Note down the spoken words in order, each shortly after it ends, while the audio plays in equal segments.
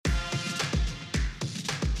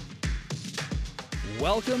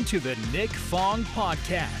Welcome to the Nick Fong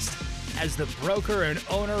Podcast. As the broker and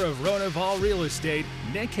owner of Ronaval Real Estate,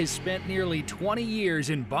 Nick has spent nearly 20 years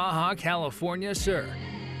in Baja California, sir.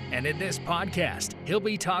 And in this podcast, he'll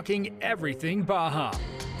be talking everything Baja,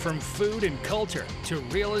 from food and culture to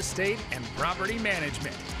real estate and property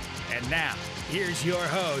management. And now, here's your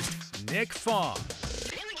host, Nick Fong.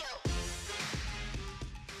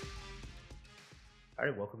 All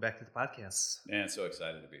right, welcome back to the podcast. Man, so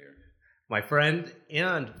excited to be here. My friend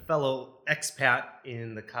and fellow expat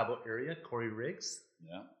in the Cabo area, Corey Riggs.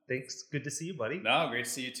 Yeah. Thanks. Good to see you, buddy. No, great to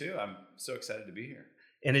see you too. I'm so excited to be here.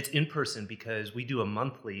 And it's in person because we do a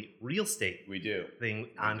monthly real estate thing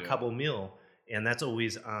on Cabo Mil, and that's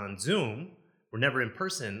always on Zoom. We're never in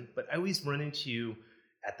person, but I always run into you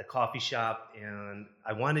at the coffee shop, and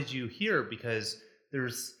I wanted you here because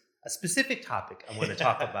there's a specific topic I want to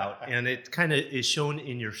talk about, and it kind of is shown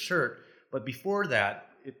in your shirt. But before that,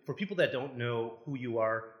 for people that don't know who you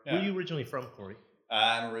are, where are you originally from, Corey?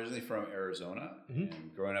 I'm originally from Arizona,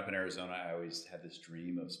 and growing up in Arizona, I always had this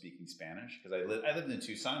dream of speaking Spanish because I lived in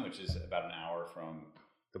Tucson, which is about an hour from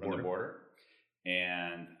the border,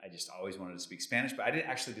 and I just always wanted to speak Spanish. But I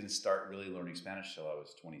didn't start really learning Spanish till I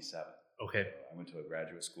was 27. Okay, so I went to a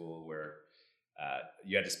graduate school where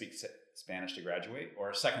you had to speak Spanish to graduate,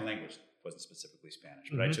 or a second language. Wasn't specifically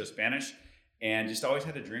Spanish, but I chose Spanish. And just always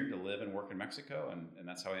had a dream to live and work in Mexico, and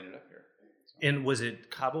that's how I ended up here. So. And was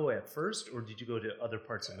it Cabo at first, or did you go to other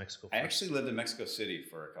parts of Mexico first? I actually lived in Mexico City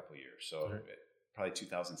for a couple of years, so probably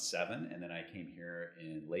 2007, and then I came here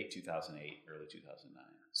in late 2008, early 2009.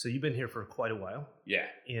 So you've been here for quite a while. Yeah.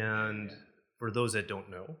 And for those that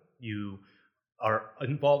don't know, you are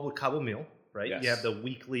involved with Cabo Mil, right? Yes. You have the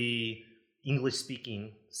weekly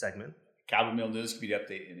English-speaking segment. Cabo Mil News Speed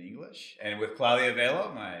Update in English, and with Claudia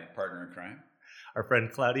Velo, my partner in crime. Our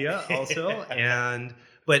friend Claudia also.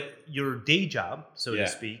 But your day job, so to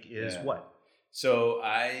speak, is what? So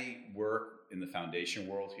I work in the foundation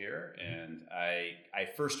world here, and I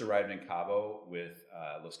first arrived in Cabo with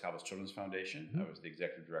Los Cabos Children's Foundation. I was the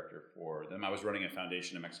executive director for them. I was running a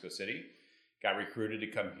foundation in Mexico City. Got recruited to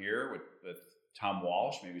come here with Tom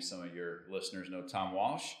Walsh. Maybe some of your listeners know Tom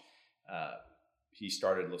Walsh. He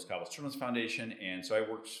started Los Cabos Children's Foundation, and so I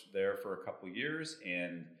worked there for a couple of years,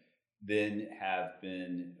 and then have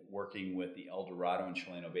been working with the El Dorado and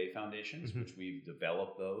Chileno Bay Foundations, which we've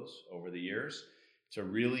developed those over the years to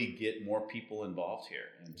really get more people involved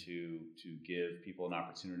here and to give people an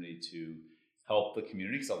opportunity to help the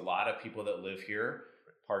community. Because a lot of people that live here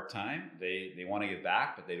part-time, they want to give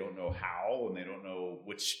back, but they don't know how, and they don't know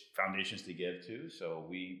which foundations to give to. So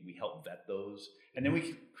we help vet those. And then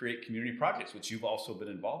we create community projects, which you've also been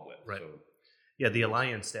involved with. Right. So, yeah, the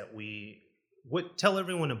alliance that tell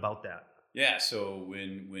everyone about that. Yeah, so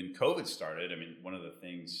when COVID started, I mean, one of the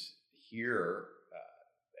things here,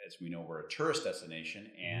 as we know, we're a tourist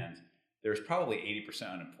destination, and there's probably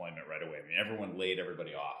 80% unemployment right away. I mean, everyone laid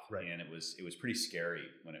everybody off, and it was pretty scary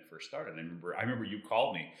when it first started. I remember you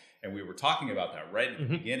called me, and we were talking about that right at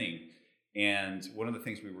the beginning. And one of the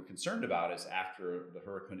things we were concerned about is after the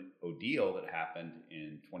Hurricane Odile that happened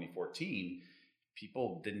in 2014.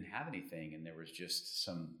 People didn't have anything, and there was just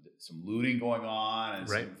some looting going on and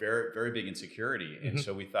some very, very big insecurity. And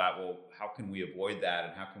so we thought, well, how can we avoid that,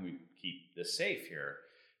 and how can we keep this safe here?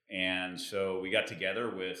 And so we got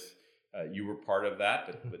together with, you were part of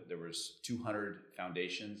that, but there was 200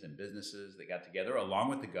 foundations and businesses that got together along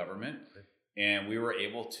with the government, and we were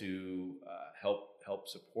able to help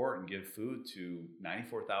support and give food to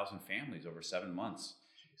 94,000 families over 7 months.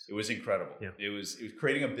 It was incredible. Yeah. It was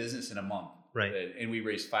creating a business in a month. Right. And we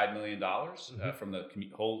raised $5 million from the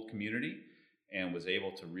whole community, and was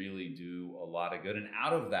able to really do a lot of good. And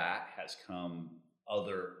out of that has come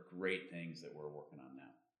other great things that we're working on now.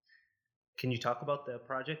 Can you talk about the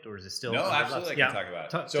project, or is it still? No, absolutely. I can talk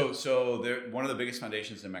about it. So one of the biggest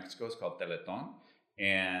foundations in Mexico is called Teleton.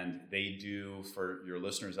 And they do, for your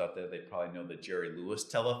listeners out there, they probably know the Jerry Lewis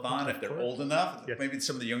Telethon, if they're old enough. Yes. Maybe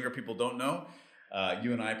some of the younger people don't know.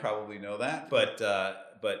 You and I probably know that, but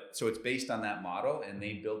so it's based on that model, and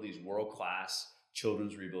they build these world-class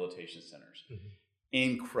children's rehabilitation centers.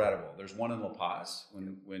 Incredible. There's one in La Paz.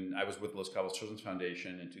 When I was with Los Cabos Children's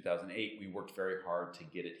Foundation in 2008, we worked very hard to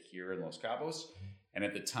get it here in Los Cabos, and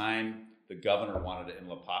at the time, the governor wanted it in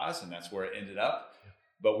La Paz, and that's where it ended up.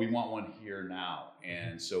 But we want one here now,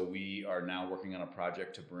 and so we are now working on a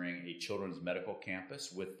project to bring a children's medical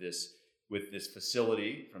campus with this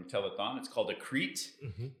facility from Teleton. It's called Accrete,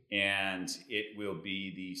 and it will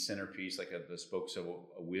be the centerpiece, like the spokes of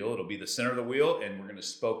a wheel. It'll be the center of the wheel, and we're going to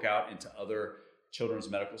spoke out into other children's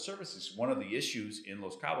medical services. One of the issues in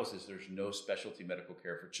Los Cabos is there's no specialty medical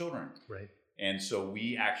care for children. Right. And so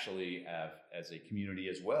we actually have, as a community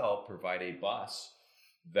as well, provide a bus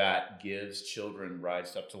that gives children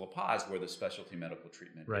rides up to La Paz, where the specialty medical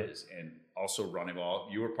treatment is. And also, Ronnie,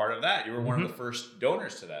 you were part of that. You were one of the first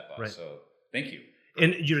donors to that bus. So thank you.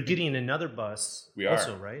 And you're getting another bus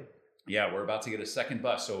also, right? Yeah, we're about to get a second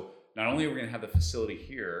bus. So not only are we going to have the facility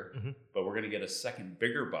here, but we're going to get a second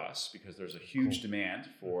bigger bus because there's a huge demand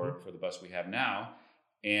for the bus we have now.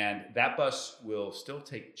 And that bus will still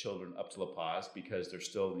take children up to La Paz because there's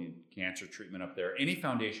still need cancer treatment up there. Any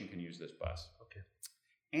foundation can use this bus. Okay.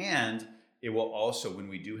 And it will also, when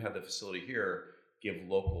we do have the facility here, give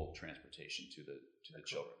local transportation to the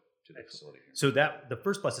children to the facility here. So that the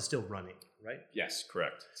first bus is still running, right? Yes,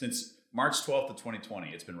 correct. Since March 12th of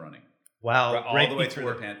 2020, it's been running. Wow! All the way through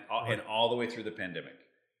the pandemic.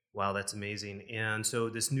 Wow, that's amazing. And so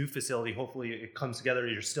this new facility, hopefully it comes together.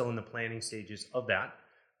 You're still in the planning stages of that,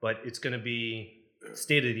 but it's going to be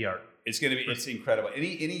state of the art. It's incredible.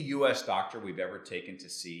 Any U.S. doctor we've ever taken to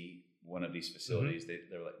see one of these facilities,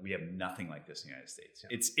 they're like, we have nothing like this in the United States.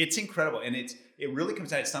 Yeah. It's incredible, and it really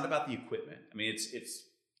comes down. It's not about the equipment. I mean, it's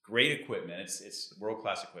great equipment. It's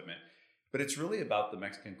world-class equipment, but it's really about the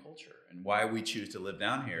Mexican culture and why we choose to live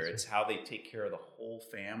down here. It's how they take care of the whole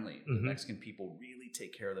family. The Mexican people really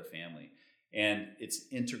take care of the family, and it's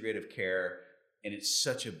integrative care, and it's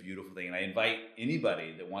such a beautiful thing. And I invite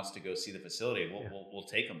anybody that wants to go see the facility. We'll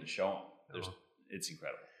take them to show them. It's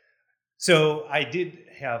incredible. So I did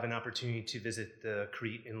have an opportunity to visit the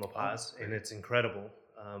CREAT in La Paz, and it's incredible.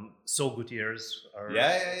 Sol Gutierrez, our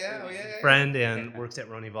friend, and works at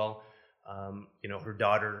Ronival. Her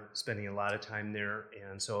daughter spending a lot of time there,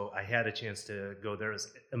 and so I had a chance to go there. It's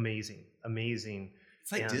amazing.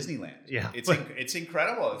 It's like Disneyland. Yeah, it's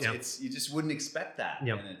incredible. It's you just wouldn't expect that,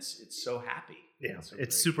 and it's so happy. Yeah,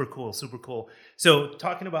 it's super cool. So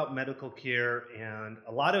talking about medical care, and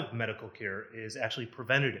a lot of medical care is actually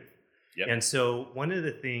preventative. Yep. And so one of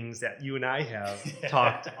the things that you and I have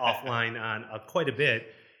talked offline on quite a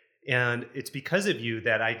bit, and it's because of you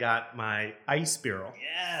that I got my ice barrel.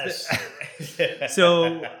 Yes.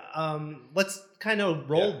 So let's kind of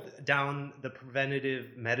roll down the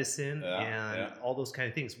preventative medicine and all those kind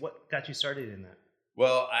of things. What got you started in that?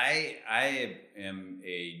 Well, I am I'm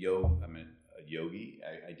a yogi.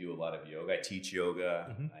 I do a lot of yoga. I teach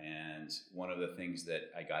yoga, and one of the things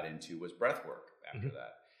that I got into was breath work after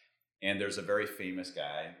that. And there's a very famous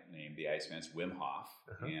guy named the Iceman, it's Wim Hof,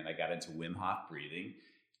 and I got into Wim Hof breathing,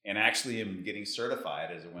 and actually am getting certified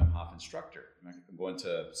as a Wim Hof instructor. I'm going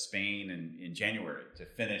to Spain in January to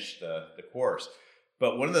finish the course.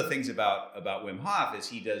 But one of the things about Wim Hof is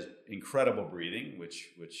he does incredible breathing, which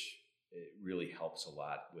it really helps a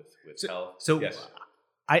lot with health. So yes.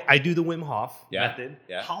 I do the Wim Hof method.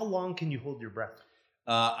 Yeah. How long can you hold your breath?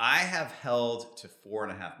 I have held to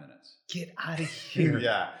 4.5 minutes. Get out of here.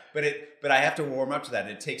 Yeah, but I have to warm up to that.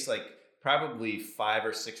 And it takes like probably 5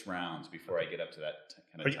 or 6 rounds before I get up to that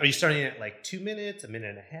kind of time. Are you starting at like 2 minutes, a minute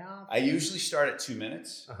and a half? I usually start at 2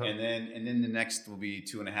 minutes, and then the next will be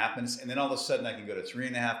 2.5 minutes, and then all of a sudden I can go to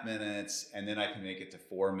 3.5 minutes, and then I can make it to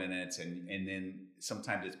 4 minutes, and then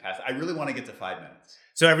sometimes it's past. I really want to get to 5 minutes.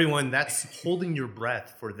 So everyone, that's holding your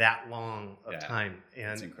breath for that long of time.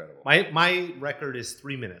 And that's incredible. My record is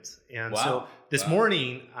 3 minutes. And so this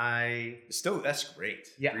morning that's great.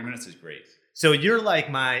 Yeah. 3 minutes is great. So you're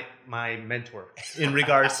like my mentor in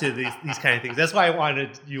regards to these kind of things. That's why I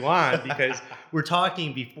wanted you on, because we're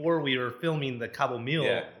talking before we were filming the Cabo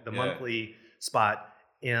Mil, the monthly spot.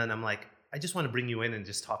 And I'm like, I just want to bring you in and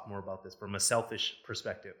just talk more about this from a selfish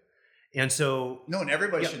perspective. And so... No, and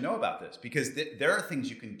everybody should know about this, because there are things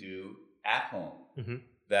you can do at home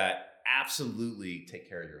that absolutely take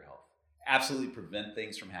care of your health. Absolutely prevent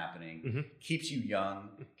things from happening, keeps you young,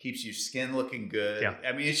 keeps your skin looking good. Yeah.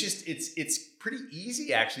 I mean, it's pretty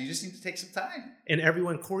easy, actually. You just need to take some time. And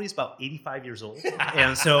everyone, Corey's about 85 years old.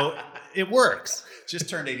 And so it works. Just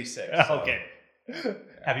turned 86. So. Okay.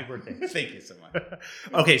 Happy birthday. Thank you so much.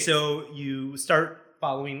 Okay, so you start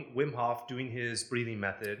following Wim Hof, doing his breathing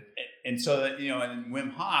method. And so that, and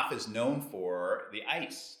Wim Hof is known for the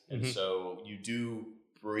ice. And so you do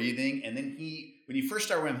breathing, and then when you first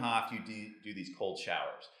start Wim Hof, you do these cold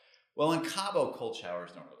showers. Well, in Cabo, cold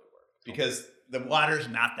showers don't really work because the water's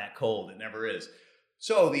not that cold. It never is.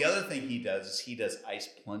 So the other thing he does is he does ice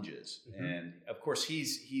plunges. And of course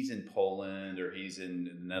he's in Poland or he's in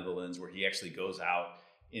the Netherlands, where he actually goes out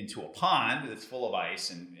into a pond that's full of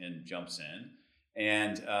ice and jumps in.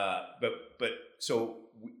 And so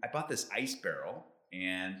I bought this ice barrel,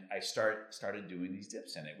 and I started doing these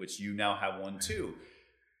dips in it, which you now have one too.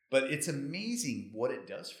 But it's amazing what it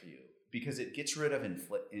does for you, because it gets rid of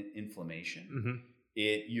inflammation.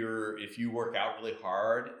 If you work out really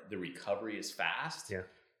hard, the recovery is fast. Yeah.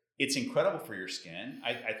 It's incredible for your skin.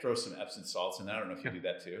 I throw some Epsom salts in. I don't know if you do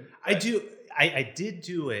that too. I do. I did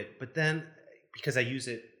do it, but then because I use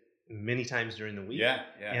it many times during the week. Yeah.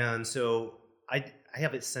 And so I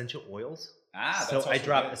have essential oils. That's so I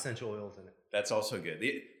drop good. essential oils in it. That's also good.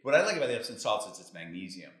 What I like about the Epsom salts is it's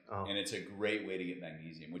magnesium, and it's a great way to get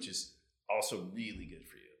magnesium, which is also really good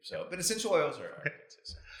for you. So, but essential oils are good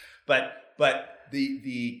too. But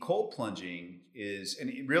the cold plunging is, and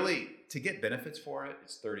it really, to get benefits for it,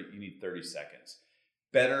 you need 30 seconds.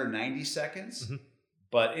 Better 90 seconds,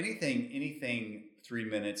 but anything 3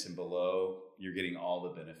 minutes and below, you're getting all the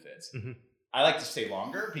benefits. I like to stay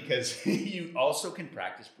longer because you also can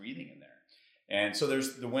practice breathing in there. And so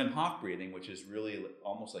there's the Wim Hof breathing, which is really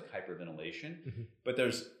almost like hyperventilation, but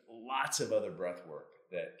there's lots of other breath work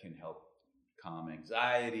that can help calm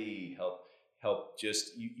anxiety, help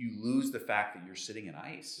just, you lose the fact that you're sitting in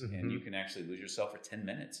ice and you can actually lose yourself for 10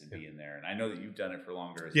 minutes and be in there. And I know that you've done it for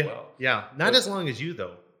longer as well. Yeah, not as long as you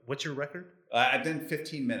though. What's your record? I've done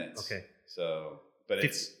 15 minutes. Okay. So, but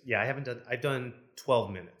I've done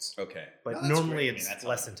 12 minutes. Okay. But normally it's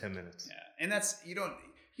less than 10 minminutes. Yeah. And that's, you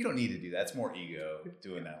don't need to do that. It's more ego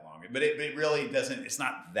doing that longer. But it really doesn't, it's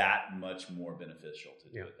not that much more beneficial to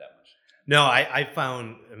do it that much. No, I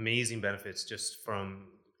found amazing benefits just from,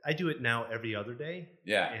 I do it now every other day.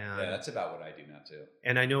 Yeah, that's about what I do now too.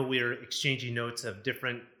 And I know we're exchanging notes of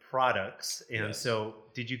different products. And so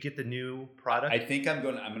did you get the new product? I think I'm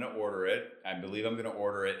going to order it. I believe I'm going to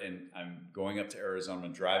order it, and I'm going up to Arizona.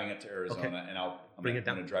 I'm driving up to Arizona, and I'm going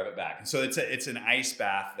to drive it back. And so it's an ice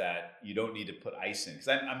bath that you don't need to put ice in, because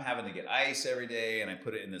I'm having to get ice every day, and I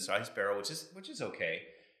put it in this ice barrel, which is okay.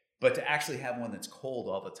 But to actually have one that's cold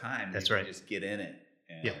all the time, you can just get in it.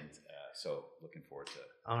 And so looking forward to it.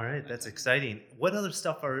 All right, that's exciting. What other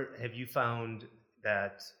stuff have you found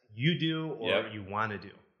that you do or you want to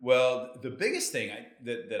do? Well, the biggest thing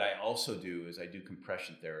that I also do is I do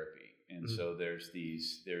compression therapy, and so there's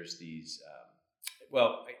these.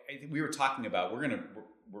 We were talking about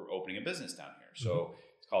we're opening a business down here, so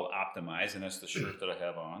it's called Optimize, and that's the shirt that I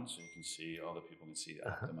have on, so you can see, all the people can see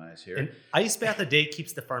Optimize here. An ice bath a day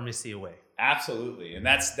keeps the pharmacy away. Absolutely, and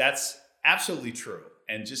that's absolutely true.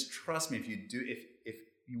 And just trust me, if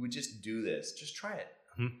you would just do this, just try it.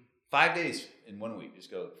 5 days in 1 week, just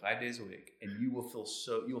go 5 days a week, and you will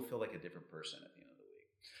feel like a different person at the end of the week.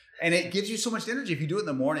 And it gives you so much energy. If you do it in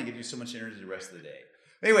the morning, it gives you so much energy the rest of the day.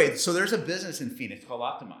 Anyway, so there's a business in Phoenix called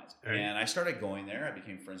Optimize. Right. And I started going there. I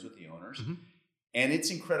became friends with the owners. And it's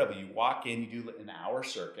incredible. You walk in, you do an hour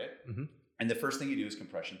circuit, and the first thing you do is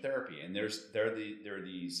compression therapy. And there are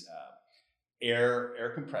these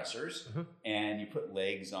air compressors, and you put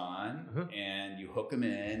legs on, and you hook them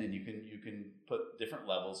in, and you can put different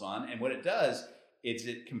levels on. And what it does is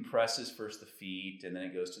it compresses first the feet, and then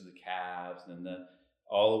it goes to the calves, and then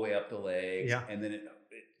all the way up the legs, and then it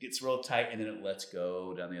gets real tight, and then it lets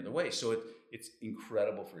go down the other way. So it's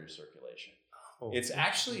incredible for your circulation. It's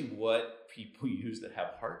actually what people use that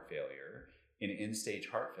have heart failure, in end-stage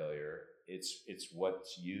heart failure. It's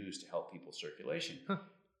what's used to help people's circulation.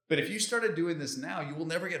 But if you started doing this now, you will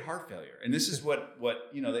never get heart failure. And this is what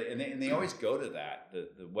they always go to that.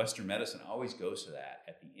 The Western medicine always goes to that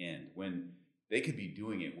at the end, when they could be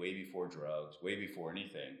doing it way before drugs, way before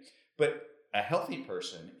anything. But a healthy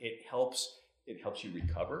person, it helps you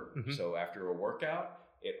recover. So after a workout,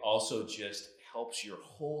 it also just helps your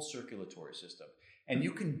whole circulatory system. And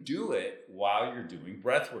you can do it while you're doing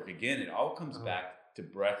breath work. Again, it all comes back to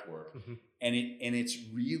breath work, and it's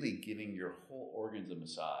really giving your whole organs a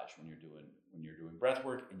massage when you're doing breath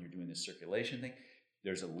work and you're doing the circulation thing.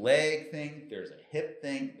 There's a leg thing, there's a hip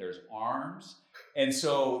thing, there's arms, and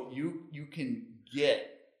so you can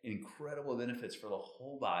get incredible benefits for the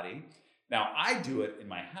whole body. Now I do it in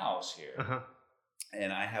my house here,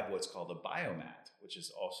 and I have what's called a biomat, which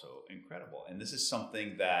is also incredible. And this is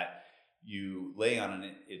something that you lay on,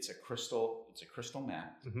 and it's a crystal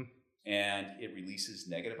mat. And it releases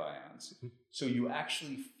negative ions. So you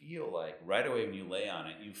actually feel like right away when you lay on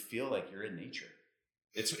it, you feel like you're in nature.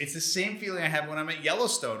 It's the same feeling I have when I'm at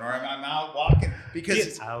Yellowstone or I'm out walking, because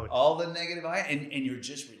it's all the negative ion, and you're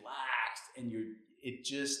just relaxed, and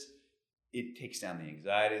it takes down the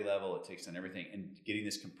anxiety level, it takes down everything, and getting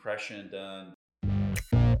this compression done.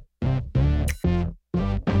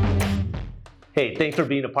 Hey, thanks for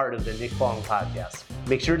being a part of the Nick Fong podcast.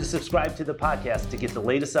 Make sure to subscribe to the podcast to get the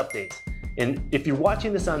latest updates. And if you're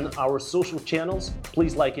watching this on our social channels,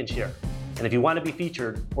 please like and share. And if you want to be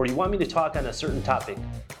featured, or you want me to talk on a certain topic,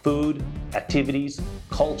 food, activities,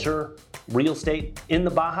 culture, real estate in the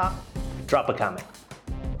Baja, drop a comment.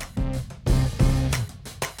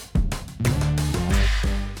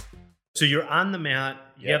 So you're on the mat.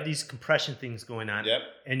 You Yep. have these compression things going on. Yep.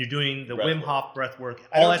 And you're doing the Breath Wim work. Hof breath work.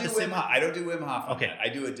 I All don't at do the same Wim Hof. I don't do Wim Hof on Okay. that. I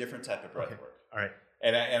do a different type of breath Okay. work. All right.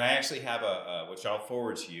 And I actually have a which I'll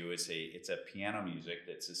forward to you. It's a piano music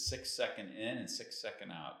that's a 6 second in and 6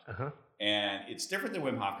 second out. Uh-huh. And it's different than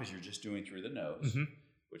Wim Hof because you're just doing through the nose, Mm-hmm.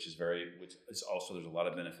 which is also, there's a lot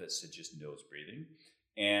of benefits to just nose breathing.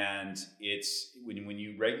 And it's when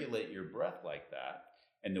you regulate your breath like that,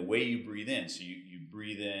 and the way you breathe in, so you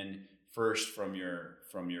breathe in first from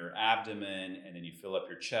your abdomen, and then you fill up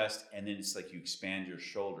your chest, and then it's like you expand your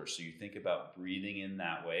shoulders. So you think about breathing in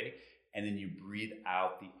that way, and then you breathe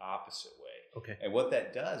out the opposite way. Okay. And what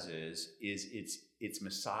that does is it's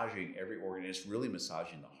massaging every organ. It's really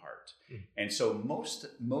massaging the heart. Mm. And so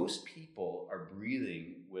most people are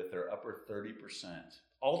breathing with their upper 30%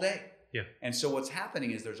 all day. Yeah. And so what's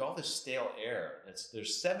happening is there's all this stale air.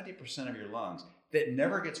 There's 70% of your lungs that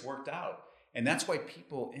never gets worked out. And that's why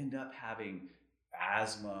people end up having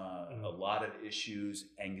asthma, a lot of issues,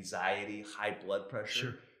 anxiety, high blood pressure,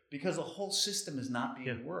 Sure. because the whole system is not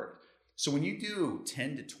being worked. So when you do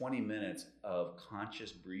 10 to 20 minutes of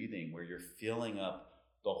conscious breathing where you're filling up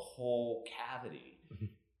the whole cavity,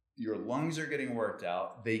 your lungs are getting worked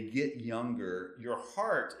out, they get younger. Your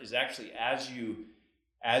heart is actually, as you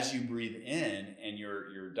breathe in and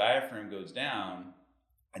your diaphragm goes down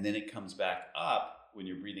and then it comes back up when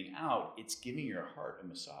you're breathing out, it's giving your heart a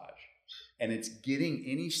massage. And it's getting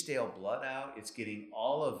any stale blood out. It's getting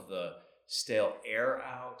all of the stale air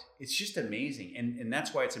out. It's just amazing. And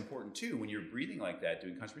that's why it's important too, when you're breathing like that,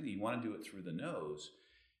 doing conscious breathing, you want to do it through the nose,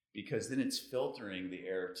 because then it's filtering the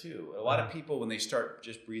air too. A lot of people, when they start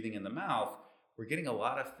just breathing in the mouth, we're getting a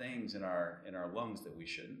lot of things in our lungs that we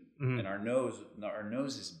shouldn't. And our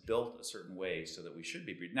nose is built a certain way so that we should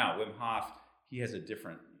be breathing. Now, Wim Hof, he has a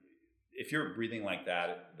different, if you're breathing like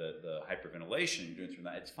that, the hyperventilation, you're doing through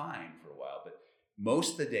that, it's fine for a while. But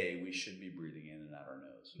most of the day, we should be breathing in and out our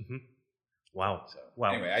nose. Mm-hmm. Wow. So,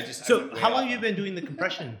 wow. Anyway, So how long have you been doing the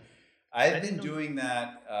compression? I've been doing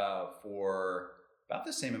that for about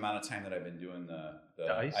the same amount of time that I've been doing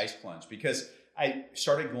the ice plunge, because I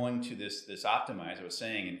started going to this Optimize, I was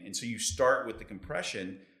saying, and so you start with the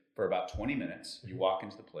compression for about 20 minutes. You walk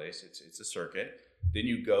into the place, it's a circuit. Then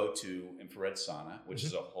you go to infrared sauna, which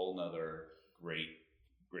is a whole nother great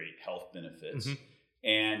health benefits.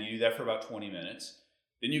 And you do that for about 20 minutes.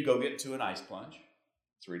 Then you go get into an ice plunge,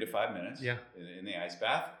 3 to 5 minutes in the ice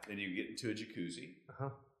bath. Then you get into a jacuzzi.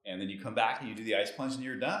 And then you come back and you do the ice plunge and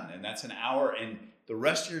you're done. And that's an hour. And the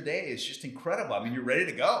rest of your day is just incredible. I mean, you're ready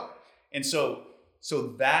to go. And so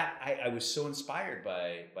that I was so inspired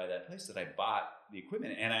by that place that I bought the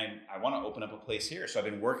equipment. And I want to open up a place here. So I've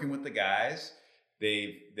been working with the guys.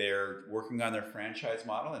 They're working on their franchise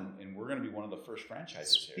model, and we're going to be one of the first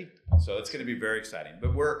franchises here. So it's going to be very exciting.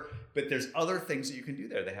 But there's other things that you can do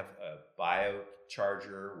there. They have a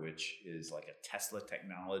biocharger, which is like a Tesla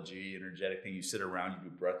technology, energetic thing. You sit around,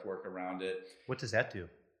 you do breath work around it. What does that do?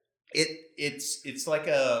 It's like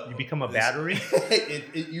you become a battery.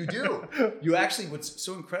 You do. You actually, what's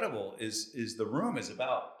so incredible is the room is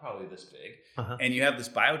about probably this big, and you have this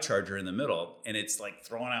biocharger in the middle, and it's like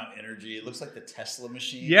throwing out energy. It looks like the Tesla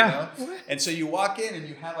machine. Yeah. You know? And so you walk in, and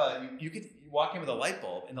you have you walk in with a light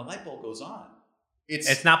bulb, and the light bulb goes on.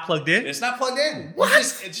 It's not plugged in. It's not plugged in. What?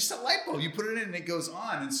 It's just a light bulb. You put it in, and it goes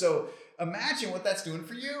on. And so imagine what that's doing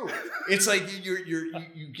for you. It's like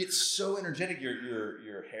you get so energetic.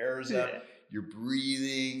 Your hair's up. You're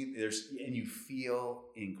breathing. And you feel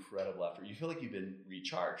incredible after. You feel like you've been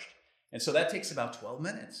recharged. And so that takes about 12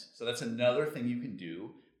 minutes. So that's another thing you can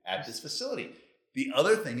do at this facility. The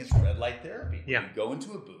other thing is red light therapy. Yeah. You go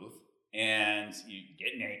into a booth and you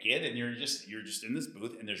get naked, and you're just in this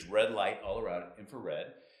booth, and there's red light all around, infrared.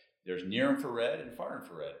 There's near infrared and far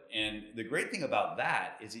infrared. And the great thing about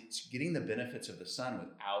that is it's getting the benefits of the sun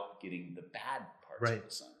without getting the bad parts of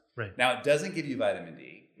the sun. Right. Now, it doesn't give you vitamin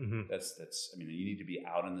D. Mm-hmm. I mean, you need to be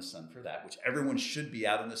out in the sun for that, which everyone should be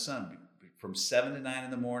out in the sun from 7 to 9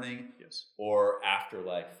 in the morning or after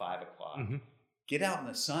like 5 o'clock. Mm-hmm. Get out in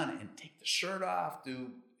the sun and take the shirt off,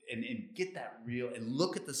 and get that real, and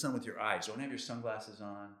look at the sun with your eyes. Don't have your sunglasses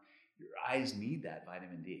on. Your eyes need that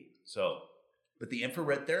vitamin D. But the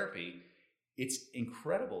infrared therapy, it's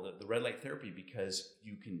incredible, the red light therapy, because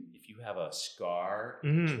you can, if you have a scar, get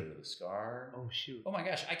rid of the scar. Oh shoot! Oh my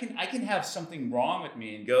gosh, I can have something wrong with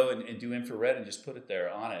me and go and do infrared and just put it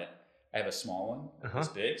there on it. I have a small one, this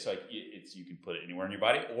big, so you can put it anywhere in your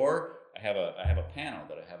body. Or I have a panel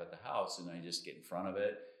that I have at the house, and I just get in front of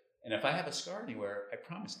it. And if I have a scar anywhere, I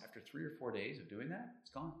promise, after 3 or 4 days of doing that,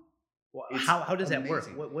 it's gone. Well, how does that work?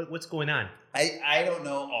 What's going on? I don't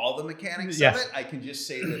know all the mechanics of it. I can just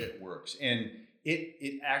say that it works. And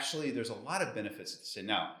it actually, there's a lot of benefits to say.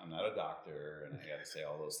 Now, I'm not a doctor and I got to say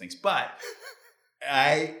all those things, but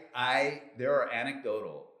there are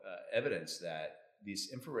anecdotal evidence that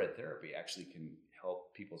this infrared therapy actually can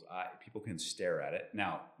help people's eye. People can stare at it.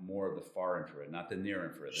 Now, more of the far infrared, not the near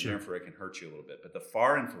infrared. The near infrared can hurt you a little bit, but the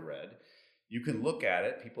far infrared, you can look at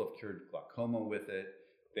it. People have cured glaucoma with it.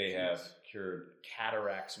 They have cured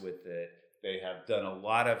cataracts with it. They have done a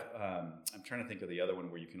lot of, I'm trying to think of the other one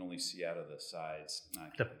where you can only see out of the sides.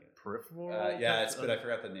 The peripheral? But I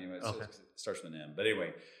forgot the name. It starts with an M. But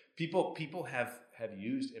anyway, people have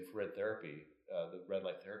used infrared therapy, the red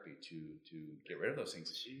light therapy, to get rid of those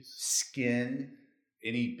things. Jeez. Skin,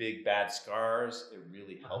 any big bad scars, it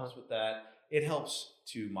really helps with that. It helps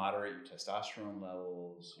to moderate your testosterone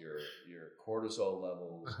levels, your cortisol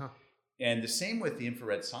levels. And the same with the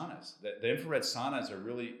infrared saunas. The infrared saunas are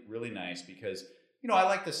really, really nice because, I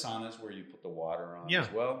like the saunas where you put the water on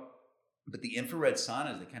as well. But the infrared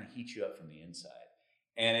saunas, they kind of heat you up from the inside.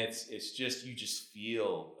 And it's just, you just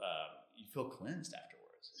feel, you feel cleansed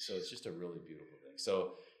afterwards. So it's just a really beautiful thing.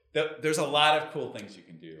 So there's a lot of cool things you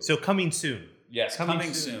can do. So coming soon. Yes,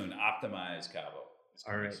 coming soon. Optimize Cabo.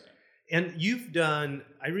 All right. Soon. And you've done,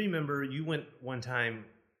 I remember you went one time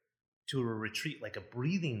to a retreat, like a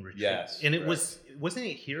breathing retreat. Yes. And it wasn't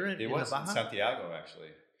it here in Baja? In Santiago, actually.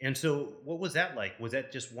 And so what was that like? Was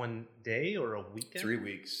that just one day or a weekend? 3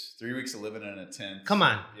 weeks. 3 weeks of living in a tent. Come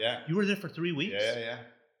on. Yeah. You were there for 3 weeks? Yeah.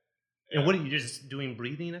 And what are you just doing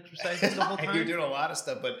breathing exercises the whole time? You're doing a lot of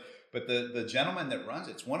stuff, but the gentleman that runs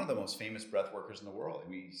it's one of the most famous breath workers in the world.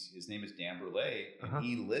 His name is Dan Brule, and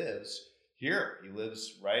he lives here. He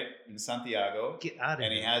lives right in Santiago. Get out of here.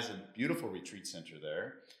 And he has a beautiful retreat center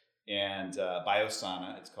there. And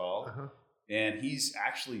Biosana, it's called. And he's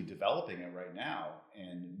actually developing it right now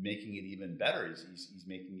and making it even better. He's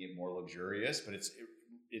making it more luxurious, but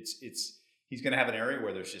he's going to have an area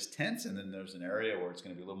where there's just tents, and then there's an area where it's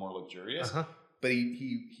going to be a little more luxurious. But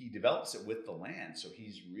he develops it with the land, so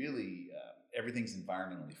he's really everything's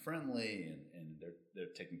environmentally friendly, and they're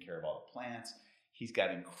taking care of all the plants. He's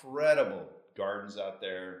got incredible gardens out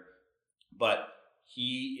there, but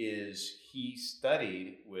he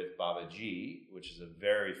studied with Babaji, which is a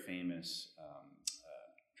very famous.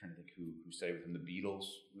 I'm trying to think who studied with him. The Beatles.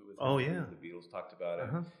 The Beatles talked about it.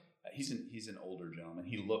 He's an older gentleman.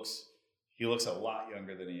 He looks a lot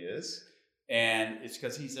younger than he is, and it's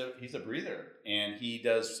because he's a breather, and he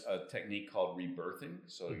does a technique called rebirthing.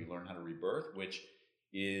 So you learn how to rebirth, which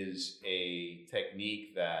is a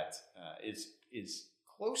technique that is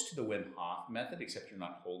close to the Wim Hof method, except you're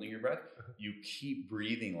not holding your breath. You keep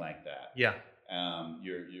breathing like that. Yeah.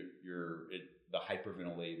 You're the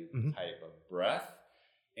hyperventilated type of breath,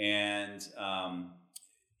 and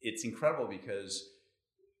it's incredible because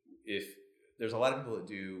if there's a lot of people that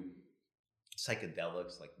do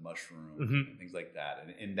psychedelics like mushrooms and things like that,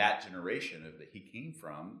 and in that generation that he came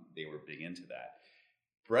from, they were big into that.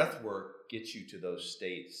 Breath work gets you to those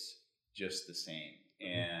states just the same.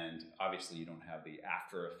 And obviously you don't have the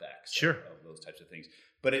after effects of those types of things,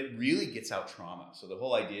 but it really gets out trauma. So the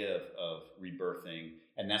whole idea of rebirthing,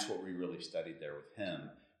 and that's what we really studied there with him,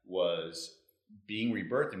 was being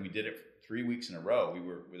rebirthed. And we did it for 3 weeks in a row.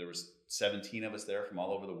 There was 17 of us there from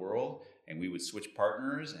all over the world, and we would switch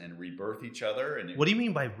partners and rebirth each other. And what do you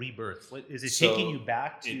mean by rebirth? What is it taking you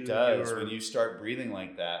back to? It does. When you start breathing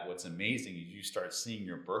like that, what's amazing is you start seeing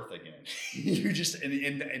your birth again. You just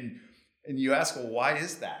and you ask, well, why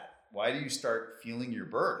is that? Why do you start feeling your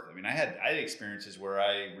birth? I mean, I had experiences where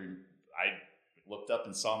I looked up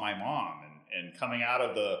and saw my mom and coming out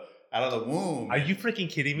of the womb. Are you freaking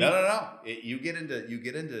kidding me? No. You get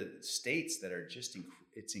into states that are just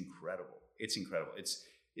it's incredible. It's incredible.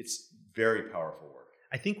 It's very powerful work.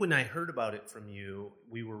 I think when I heard about it from you,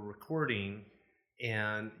 we were recording,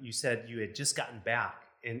 and you said you had just gotten back,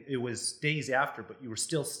 and it was days after, but you were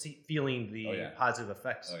still feeling the positive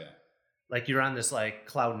effects. Oh yeah. Like you're on this like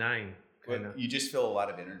cloud nine. You just feel a lot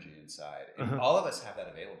of energy inside, and all of us have that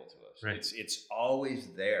available to us. Right. It's always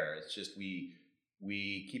there. It's just we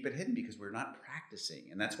keep it hidden because we're not practicing,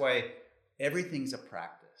 and that's why everything's a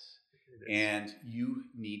practice. And you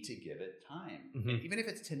need to give it time, even if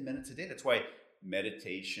it's 10 minutes a day. That's why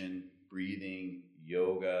meditation, breathing,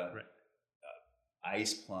 yoga,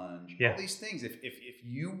 ice plunge, all these things. If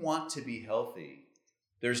you want to be healthy,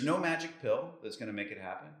 there's no magic pill that's going to make it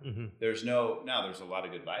happen. There's a lot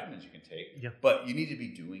of good vitamins you can take, but you need to be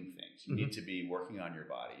doing things. You need to be working on your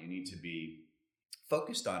body. You need to be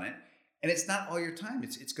focused on it. And it's not all your time.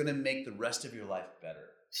 It's going to make the rest of your life better.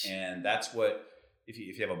 And that's what if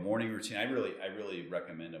you have a morning routine, I really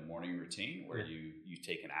recommend a morning routine where you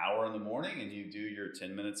take an hour in the morning and you do your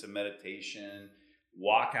 10 minutes of meditation,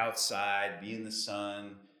 walk outside, be in the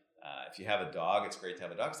sun. If you have a dog, it's great to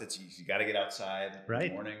have a dog. You got to get outside in the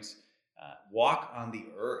mornings. Walk on the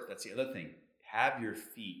earth. That's the other thing. Have your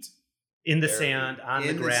feet in the sand, on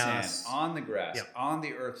the grass, on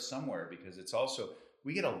the earth somewhere, because it's also,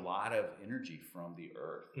 we get a lot of energy from the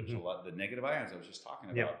earth. There's a lot, the negative ions I was just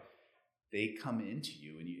talking about, they come into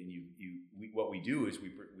you, and what we do is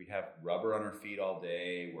we have rubber on our feet all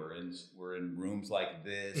day. We're in rooms like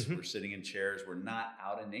this. We're sitting in chairs. We're not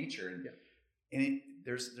out in nature, and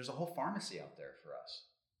there's a whole pharmacy out there for us,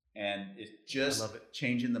 and it's just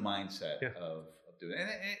changing the mindset of doing it.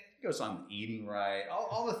 And it goes on eating right,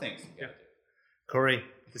 all the things you got to do. Corey,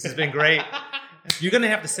 this has been great. You're going to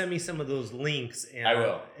have to send me some of those links. And I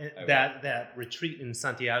will. That retreat in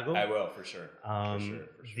Santiago. I will, for sure.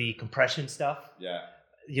 The compression stuff. Yeah.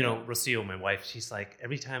 You know, Rocio, my wife, she's like,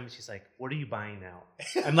 every time she's like, what are you buying now?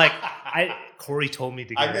 I'm like, Corey told me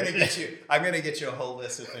to get I'm going to get you a whole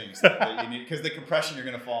list of things that you need, because the compression, you're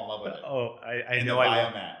going to fall in love with it. Oh, I know I will.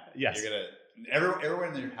 Biomat. Yes. You're going to,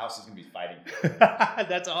 everyone in your house is going to be fighting for it.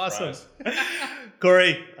 That's awesome.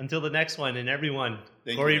 Corey, until the next one, and everyone,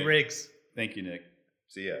 Corey you, Riggs. Thank you, Nick.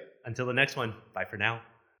 See ya. Until the next one. Bye for now.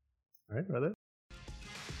 All right, brother.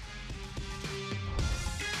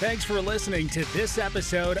 Thanks for listening to this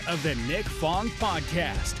episode of the Nick Fong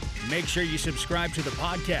Podcast. Make sure you subscribe to the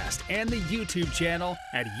podcast and the YouTube channel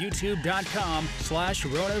at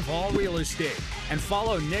youtube.com/Roneval Real Estate, and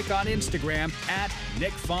follow Nick on Instagram at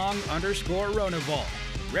NickFong_Roneval.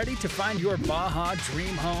 Ready to find your Baja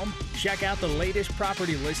dream home? Check out the latest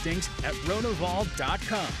property listings at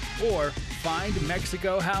Roneval.com or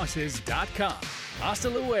FindMexicoHouses.com. Hasta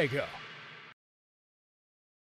luego.